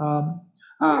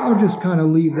 I'll just kind of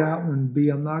leave that one be.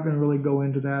 I'm not going to really go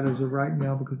into that as of right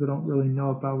now because I don't really know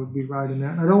if I would be right in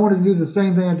that. And I don't want to do the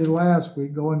same thing I did last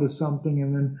week, go into something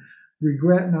and then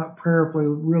regret not prayerfully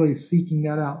really seeking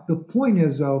that out. The point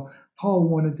is, though, Paul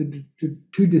wanted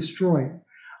to destroy it.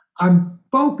 I'm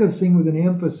focusing with an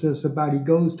emphasis about he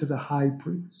goes to the high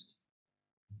priest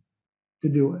to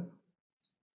do it.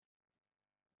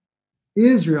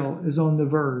 Israel is on the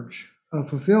verge of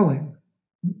fulfilling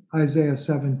Isaiah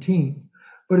 17.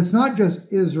 But it's not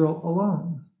just Israel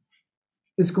alone.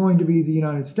 It's going to be the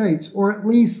United States, or at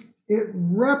least it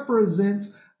represents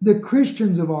the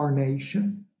Christians of our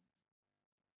nation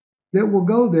that will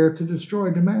go there to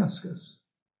destroy Damascus.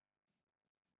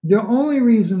 The only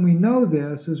reason we know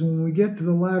this is when we get to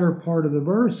the latter part of the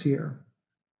verse here.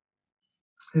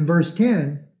 In verse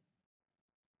 10,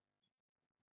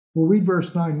 we'll read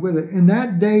verse 9 with it. In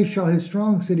that day shall his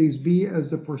strong cities be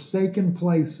as the forsaken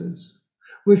places,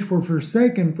 which were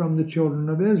forsaken from the children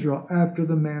of Israel, after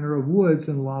the manner of woods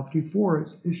and lofty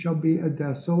forests. It shall be a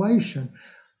desolation.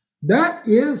 That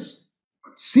is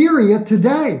Syria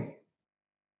today.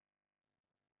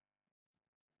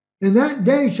 In that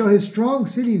day shall his strong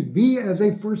cities be as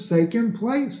a forsaken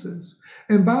places.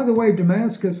 And by the way,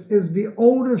 Damascus is the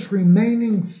oldest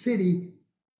remaining city,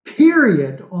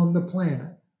 period, on the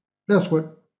planet. That's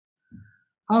what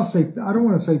I'll say. I don't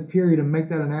want to say period and make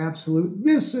that an absolute.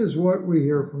 This is what we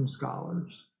hear from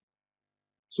scholars.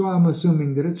 So I'm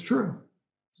assuming that it's true.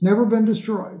 It's never been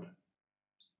destroyed.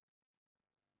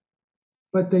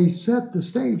 but they set the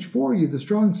stage for you. The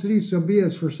strong cities shall be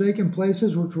as forsaken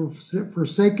places, which were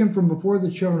forsaken from before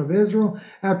the children of Israel,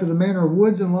 after the manner of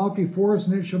woods and lofty forests,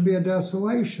 and it shall be a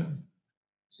desolation.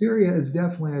 Syria is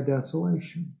definitely a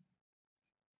desolation.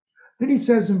 Then he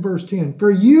says in verse 10,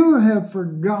 for you have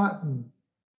forgotten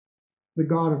the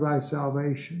God of thy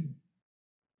salvation,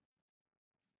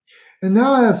 and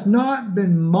thou hast not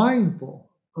been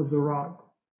mindful of the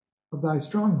rock of thy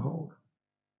stronghold.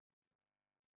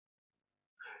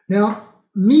 Now,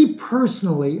 me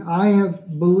personally, I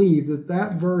have believed that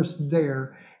that verse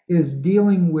there is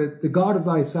dealing with the God of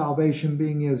thy salvation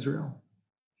being Israel.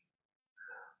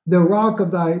 The rock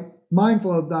of thy,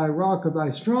 mindful of thy rock of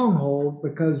thy stronghold,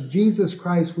 because Jesus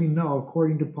Christ, we know,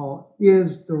 according to Paul,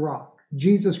 is the rock.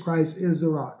 Jesus Christ is the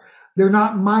rock. They're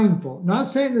not mindful. Not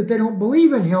saying that they don't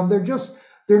believe in him.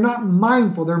 They're not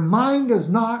mindful. Their mind is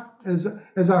not, as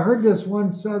I heard this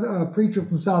one preacher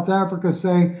from South Africa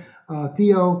say,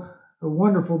 Theo, a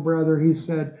wonderful brother, he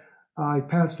said, he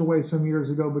passed away some years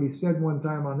ago, but he said one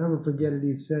time, I'll never forget it,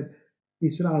 he said,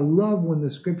 I love when the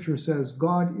scripture says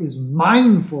God is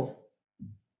mindful.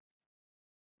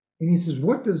 And he says,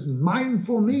 what does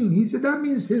mindful mean? He said, that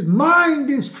means his mind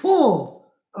is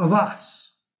full of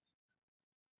us.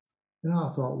 And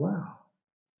I thought, wow,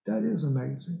 that is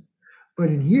amazing. But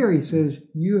in here he says,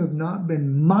 you have not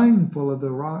been mindful of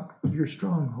the rock of your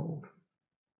stronghold.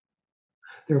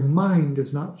 Their mind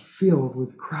is not filled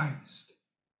with Christ.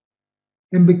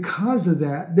 And because of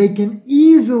that, they can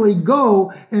easily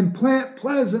go and plant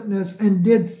pleasantness and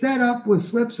did set up with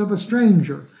slips of a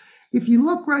stranger. If you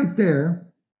look right there,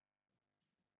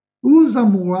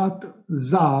 Uzamurat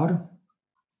Zar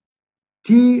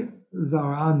Ti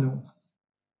Zaranu.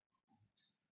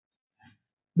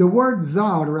 The word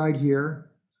Zar right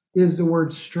here is the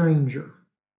word stranger.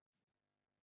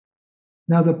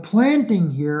 Now, the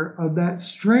planting here of that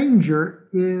stranger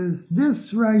is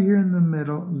this right here in the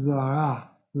middle, Zara.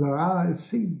 Zara is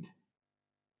seed.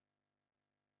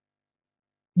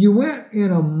 You went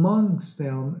in amongst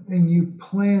them and you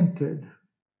planted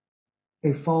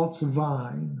a false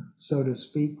vine, so to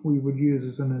speak, we would use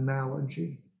as an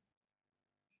analogy.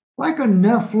 Like a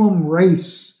Nephilim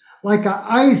race, like an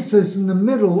ISIS in the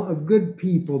middle of good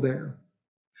people there.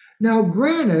 Now,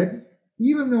 granted,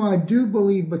 even though I do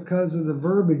believe because of the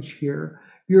verbiage here,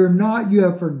 you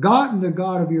have forgotten the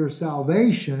God of your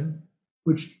salvation,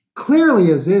 which clearly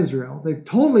is Israel. They've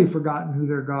totally forgotten who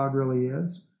their God really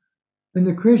is. And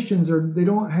the Christians they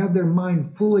don't have their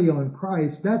mind fully on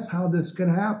Christ. That's how this could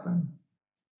happen.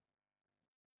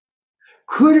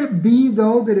 Could it be,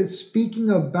 though, that it's speaking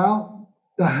about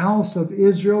the house of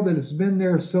Israel that has been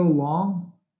there so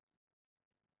long?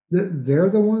 That they're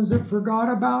the ones that forgot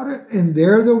about it, and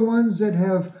they're the ones that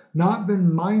have not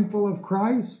been mindful of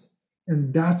Christ,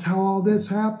 and that's how all this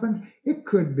happened? It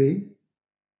could be.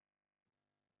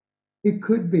 It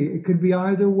could be. It could be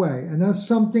either way, and that's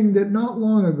something that not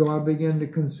long ago I began to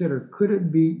consider. Could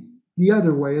it be the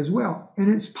other way as well? And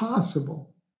it's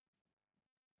possible.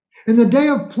 In the day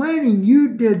of planting,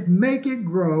 you did make it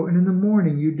grow, and in the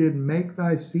morning you did make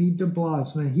thy seed to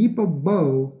blossom, a heap of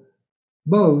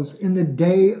bows in the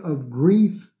day of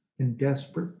grief and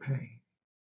desperate pain.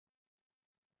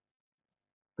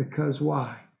 Because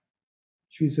why?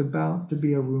 She's about to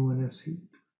be a ruinous heap.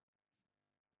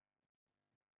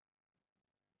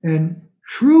 And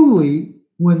truly,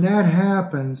 when that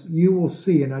happens, you will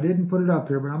see, and I didn't put it up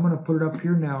here, but I'm going to put it up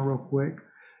here now real quick.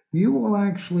 You will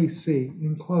actually see,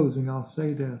 in closing, I'll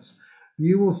say this.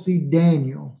 You will see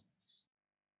Daniel.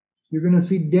 You're going to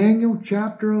see Daniel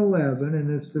chapter 11, and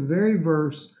it's the very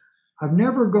verse. I've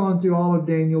never gone through all of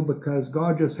Daniel because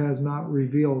God just has not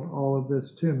revealed all of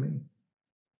this to me.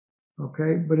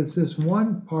 Okay, but it's this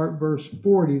one part, verse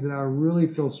 40, that I really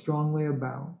feel strongly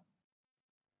about.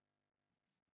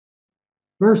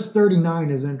 Verse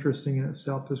 39 is interesting in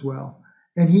itself as well.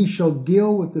 And he shall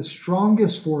deal with the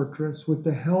strongest fortress with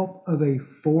the help of a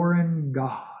foreign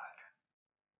god.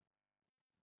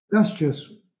 That's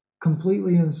just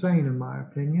completely insane, in my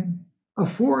opinion. A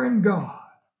foreign god.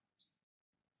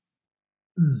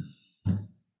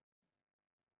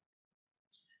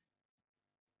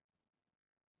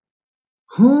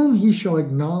 Whom he shall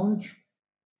acknowledge,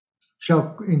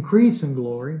 shall increase in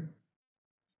glory,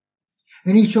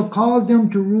 and he shall cause them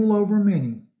to rule over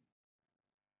many,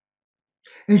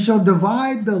 and shall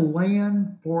divide the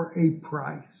land for a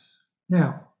price.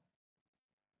 Now,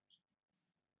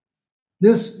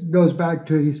 this goes back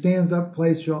to, he stands up,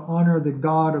 place shall honor the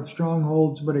God of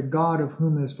strongholds, but a God of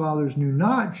whom his fathers knew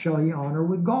not shall he honor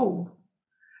with gold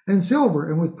and silver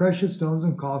and with precious stones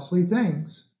and costly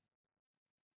things.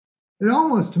 It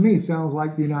almost to me sounds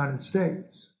like the United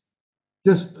States.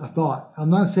 Just a thought. I'm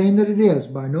not saying that it is.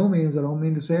 By no means. I don't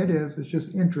mean to say it is. It's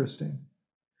just interesting.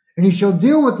 And he shall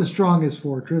deal with the strongest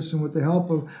fortress, and with the help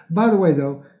of, by the way,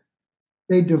 though,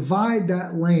 they divide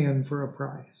that land for a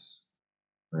price.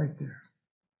 Right there.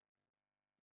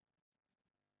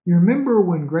 You remember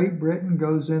when Great Britain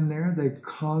goes in there, they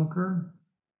conquer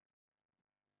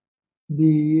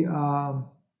the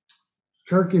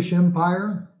Turkish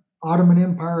Empire, Ottoman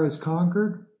Empire is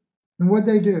conquered. And what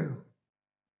they do?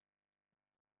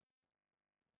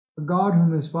 A God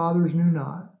whom his fathers knew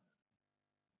not.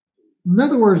 In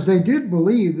other words, they did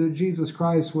believe that Jesus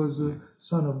Christ was the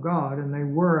Son of God, and they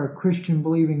were a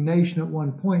Christian-believing nation at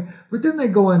one point. But then they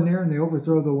go in there and they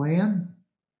overthrow the land.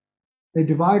 They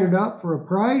divide it up for a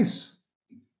price.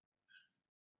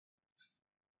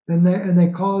 And they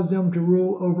cause them to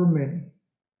rule over many.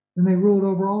 And they ruled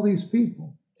over all these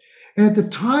people. And at the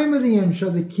time of the end shall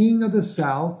the king of the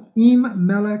south,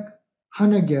 Melech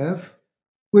Hanegev,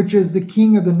 which is the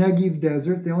king of the Negev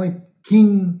desert, the only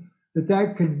king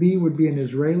that could be would be an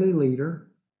Israeli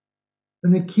leader.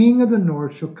 And the king of the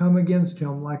north shall come against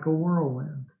him like a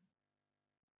whirlwind,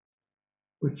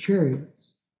 with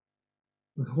chariots,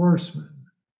 with horsemen,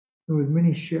 and with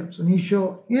many ships. And he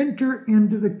shall enter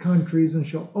into the countries and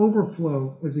shall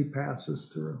overflow as he passes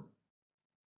through.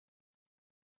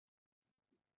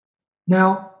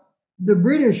 Now, the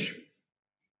British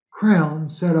crown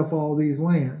set up all these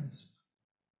lands.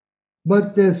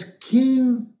 But this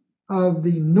king of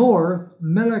the north,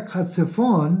 Melech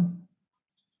HaTzefon,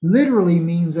 literally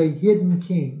means a hidden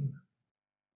king.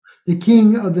 The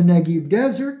king of the Negev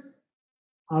desert,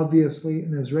 obviously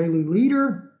an Israeli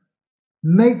leader,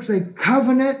 makes a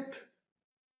covenant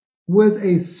with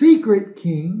a secret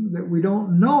king that we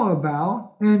don't know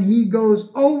about, and he goes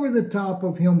over the top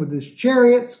of him with his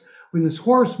chariots, with his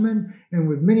horsemen, and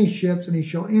with many ships, and he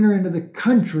shall enter into the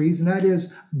countries, and that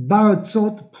is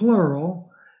Baratzot, plural.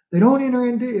 They don't enter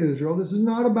into Israel. This is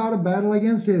not about a battle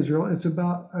against Israel. It's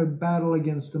about a battle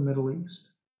against the Middle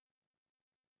East.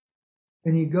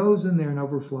 And he goes in there and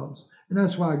overflows. And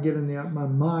that's why I get in my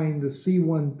mind the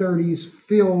C-130s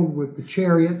filled with the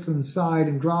chariots inside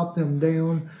and drop them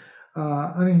down.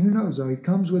 I mean, who knows, though? He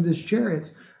comes with his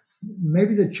chariots.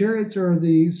 Maybe the chariots are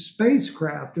the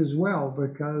spacecraft as well,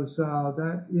 because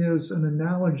that is an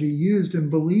analogy used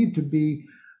and believed to be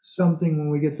something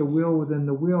when we get the wheel within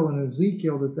the wheel in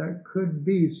Ezekiel, that could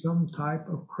be some type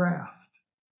of craft.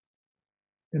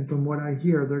 And from what I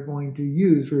hear, they're going to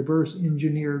use reverse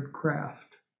engineered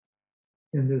craft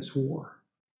in this war.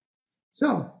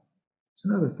 So, it's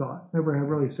another thought. Never have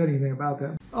really said anything about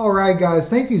that. All right, guys,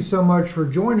 thank you so much for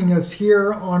joining us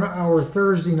here on our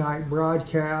Thursday night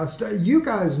broadcast. You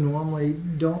guys normally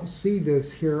don't see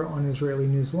this here on Israeli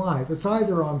News Live. It's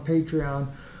either on Patreon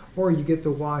or you get to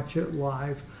watch it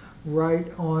live right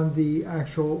on the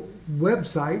actual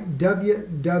website,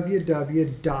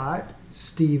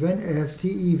 www.Steven,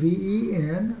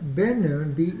 S-T-E-V-E-N,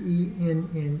 Bennun, B-E-N-N-U-N.com.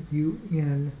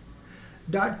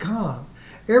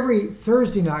 Every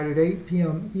Thursday night at 8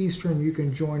 p.m. Eastern, you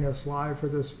can join us live for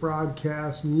this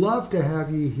broadcast. Love to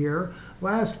have you here.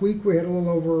 Last week, we had a little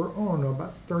over,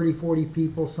 about 30, 40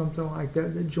 people, something like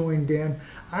that joined in.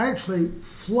 I actually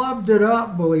flubbed it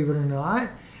up, believe it or not.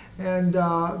 And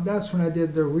that's when I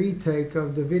did the retake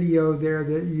of the video there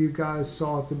that you guys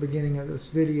saw at the beginning of this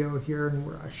video here, and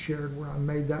where I shared where I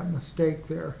made that mistake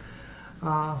there.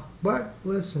 But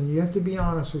listen, you have to be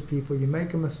honest with people. You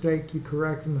make a mistake, you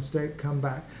correct the mistake, come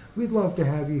back. We'd love to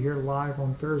have you here live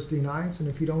on Thursday nights. And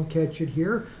if you don't catch it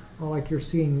here, like you're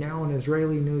seeing now on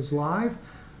Israeli News Live,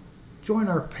 join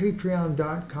our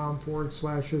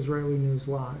patreon.com/Israeli News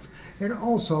Live. And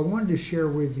also, I wanted to share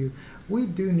with you, we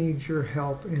do need your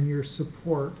help and your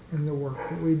support in the work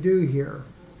that we do here.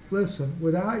 Listen,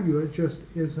 without you, it just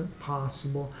isn't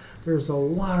possible. There's a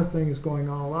lot of things going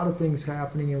on, a lot of things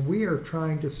happening, and we are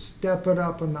trying to step it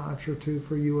up a notch or two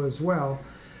for you as well.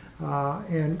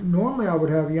 And normally I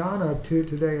would have Yana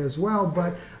today as well,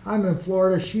 but I'm in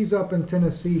Florida. She's up in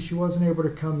Tennessee. She wasn't able to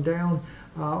come down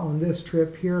on this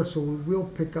trip here, so we will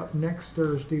pick up next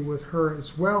Thursday with her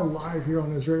as well, live here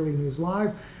on Israeli News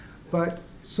Live. But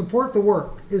support the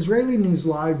work.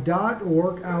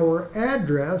 IsraeliNewsLive.org, our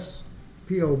address,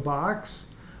 P.O. Box,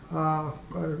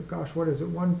 what is it,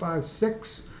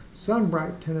 156,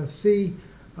 Sunbright, Tennessee,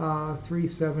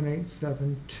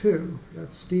 37872.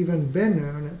 That's Stephen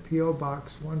Bennun at P.O.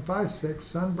 Box 156,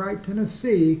 Sunbright,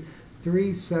 Tennessee,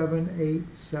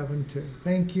 37872.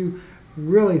 Thank you.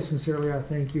 Really sincerely, I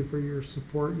thank you for your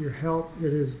support, your help.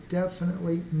 It is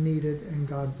definitely needed, and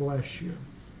God bless you.